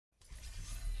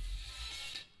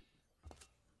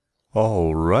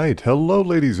Alright, hello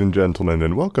ladies and gentlemen,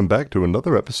 and welcome back to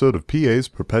another episode of PA's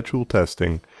Perpetual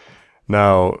Testing.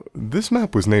 Now, this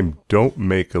map was named Don't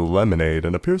Make a Lemonade,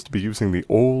 and appears to be using the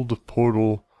old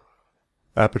Portal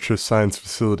Aperture Science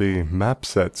Facility map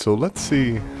set, so let's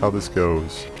see how this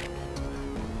goes.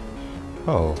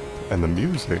 Oh, and the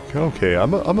music. Okay,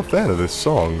 I'm a fan of this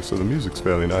song, so the music's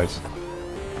fairly nice.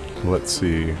 Let's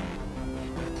see.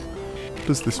 What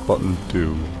does this button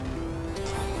do?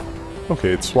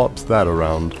 Okay, it swaps that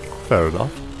around. Fair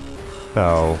enough.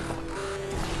 Now,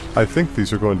 I think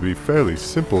these are going to be fairly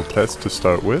simple tests to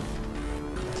start with.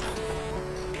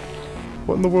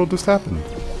 What in the world just happened?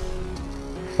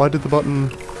 Why did the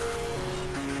button...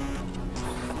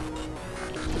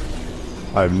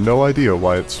 I have no idea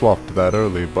why it swapped that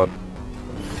early, but...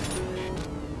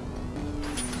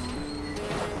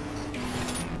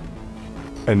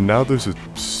 And now there's a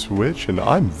switch, and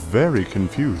I'm very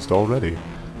confused already.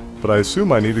 But I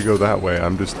assume I need to go that way.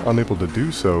 I'm just unable to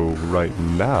do so right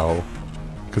now,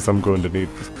 because I'm going to need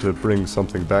to bring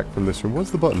something back from this room. What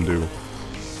does the button do?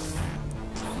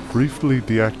 Briefly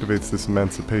deactivates this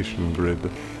emancipation grid.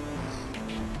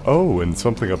 Oh, and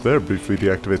something up there briefly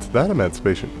deactivates that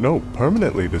emancipation. No,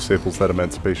 permanently disables that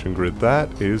emancipation grid.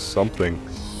 That is something.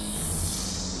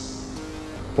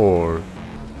 Or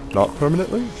not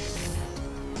permanently?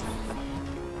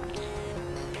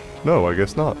 No, I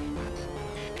guess not.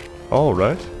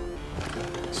 Alright.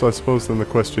 So I suppose then the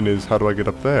question is, how do I get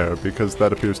up there? Because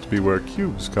that appears to be where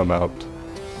cubes come out.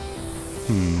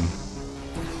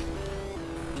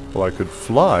 Well, I could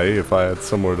fly if I had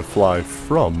somewhere to fly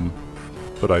from,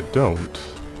 but I don't.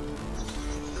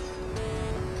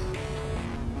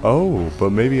 Oh, but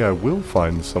maybe I will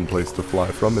find someplace to fly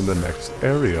from in the next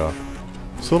area.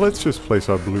 So let's just place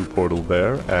our blue portal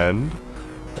there and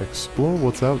explore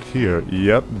what's out here.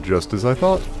 Yep, just as I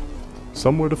thought.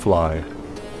 Somewhere to fly.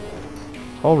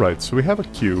 Alright, so we have a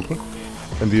cube,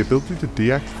 and the ability to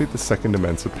deactivate the second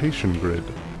emancipation grid.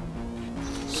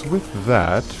 So with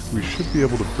that, we should be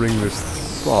able to bring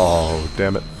this... Oh,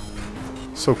 damn it.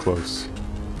 So close.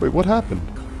 Wait, what happened?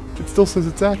 It still says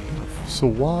it's active, so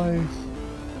why...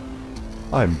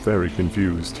 I'm very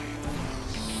confused.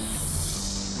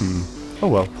 Oh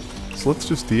well. So let's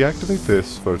just deactivate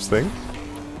this first thing.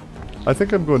 I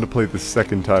think I'm going to play this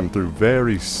second time through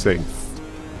very safe.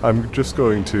 I'm just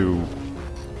going to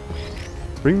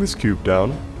bring this cube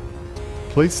down,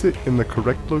 place it in the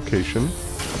correct location.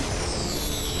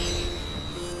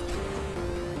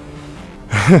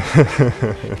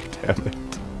 Damn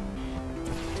it.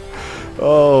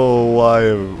 Oh,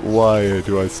 why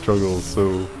do I struggle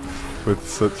so with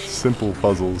such simple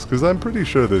puzzles? Because I'm pretty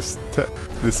sure this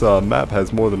map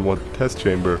has more than one test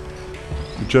chamber,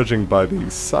 judging by the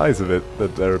size of it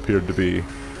that there appeared to be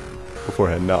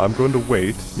beforehand. Now I'm going to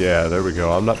wait. Yeah, there we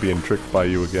go. I'm not being tricked by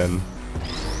you again.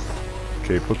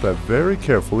 Okay, put that very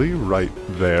carefully right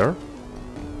there.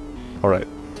 Alright,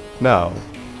 now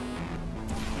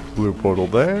blue portal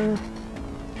there,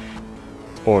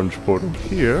 orange portal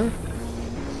here,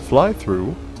 fly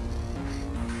through,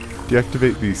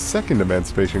 deactivate the second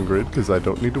emancipation grid because I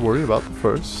don't need to worry about the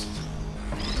first.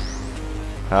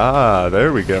 Ah,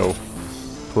 there we go.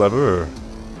 Clever.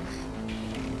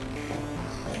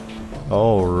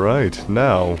 Alright,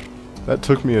 now, that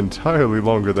took me entirely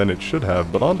longer than it should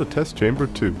have, but on to test chamber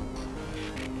 2.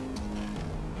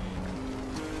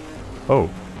 Oh.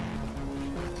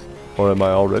 Or am I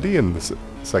already in the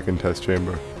second test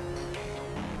chamber?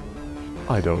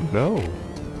 I don't know.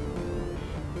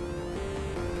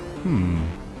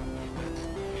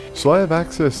 So I have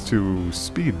access to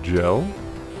speed gel.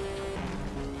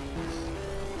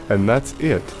 And that's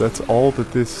it. That's all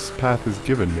that this path has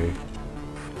given me.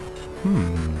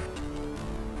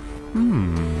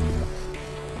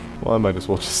 Well, I might as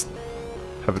well just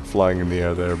have it flying in the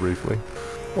air there briefly.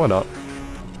 Why not?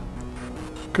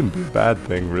 Couldn't be a bad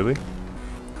thing, really.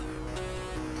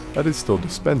 That is still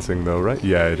dispensing, though, right?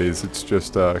 Yeah, it is. It's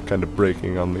just kind of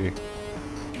breaking on the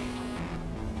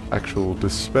actual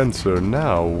dispenser.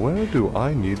 Now, where do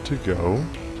I need to go?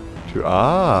 To...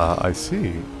 Ah, I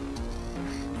see.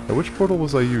 Now, which portal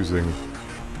was I using?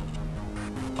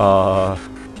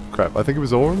 Crap, I think it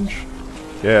was orange?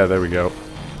 Yeah, there we go.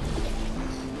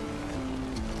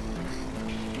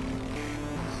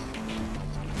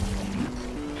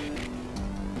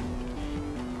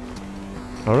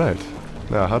 Alright.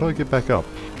 Now, how do I get back up?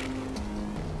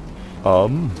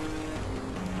 Oh,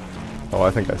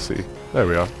 I think I see. There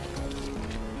we are.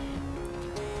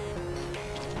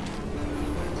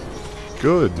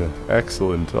 Good.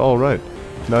 Excellent. Alright.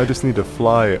 Now I just need to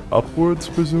fly upwards,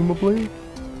 presumably?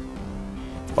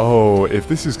 Oh, if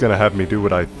this is gonna have me do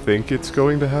what I think it's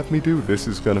going to have me do, this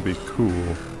is gonna be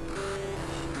cool.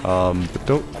 But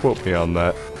don't quote me on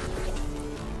that.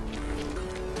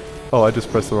 Oh, I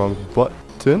just pressed the wrong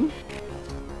button?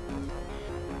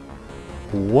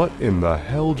 What in the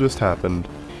hell just happened?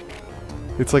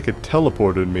 It's like it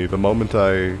teleported me the moment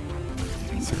I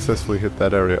successfully hit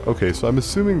that area. Okay, so I'm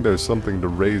assuming there's something to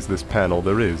raise this panel.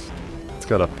 There is. It's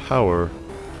got a power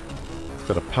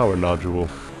nodule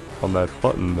on that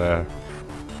button there.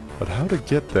 But how to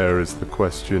get there is the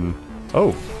question.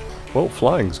 Oh, well,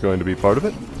 flying's going to be part of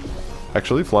it.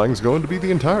 Actually, flying's going to be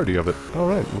the entirety of it.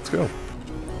 Alright, let's go.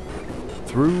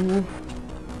 Through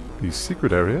the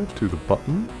secret area to the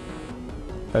button.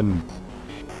 And...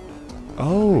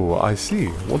 oh, I see.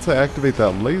 Once I activate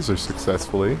that laser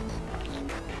successfully,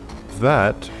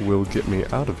 that will get me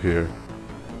out of here.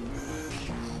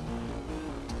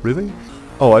 Really?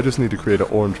 Oh, I just need to create an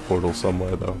orange portal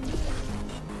somewhere, though.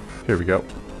 Here we go.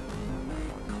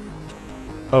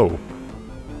 Oh.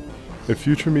 If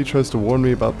future me tries to warn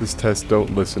me about this test,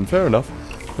 don't listen. Fair enough.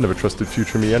 I never trusted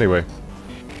future me anyway.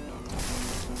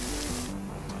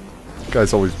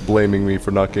 Guy's always blaming me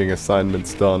for not getting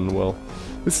assignments done. Well,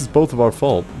 this is both of our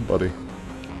fault, buddy.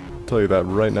 I'll tell you that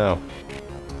right now.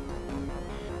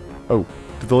 Oh,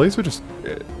 did the laser just...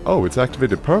 oh, it's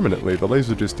activated permanently. The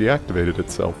laser just deactivated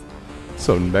itself.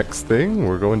 So next thing,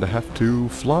 we're going to have to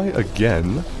fly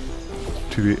again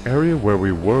to the area where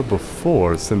we were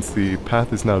before, since the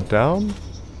path is now down.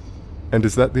 And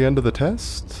is that the end of the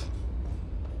test?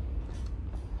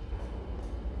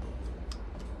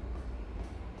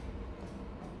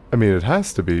 I mean, it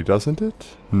has to be, doesn't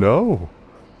it? No.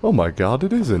 Oh my god,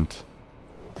 it isn't.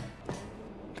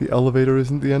 The elevator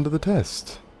isn't the end of the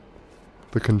test.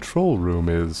 The control room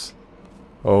is.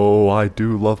 Oh, I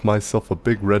do love myself a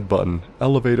big red button.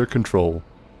 Elevator control.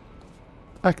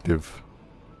 Active.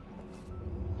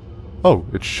 Oh,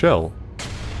 it's shell.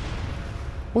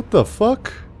 What the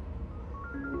fuck?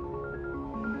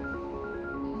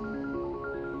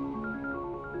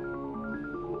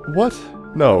 What?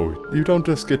 No, you don't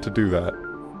just get to do that.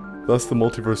 Thus the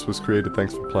multiverse was created,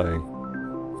 thanks for playing.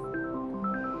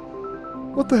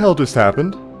 What the hell just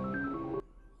happened?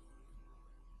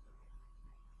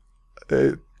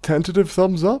 Tentative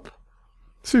thumbs up?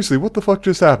 Seriously, what the fuck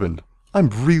just happened? I'm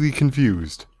really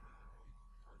confused.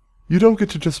 You don't get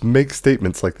to just make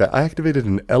statements like that. I activated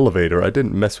an elevator, I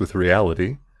didn't mess with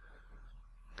reality.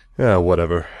 Yeah,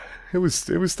 whatever. It was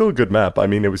still a good map. I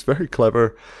mean, it was very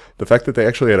clever. The fact that they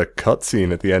actually had a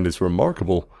cutscene at the end is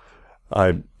remarkable.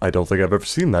 I don't think I've ever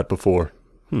seen that before.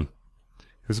 It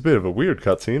was a bit of a weird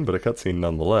cutscene, but a cutscene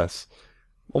nonetheless.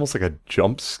 Almost like a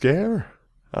jump scare?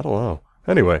 I don't know.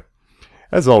 Anyway,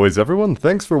 as always everyone,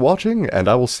 thanks for watching, and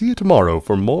I will see you tomorrow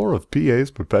for more of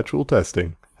PA's Perpetual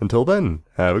Testing. Until then,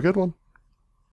 have a good one.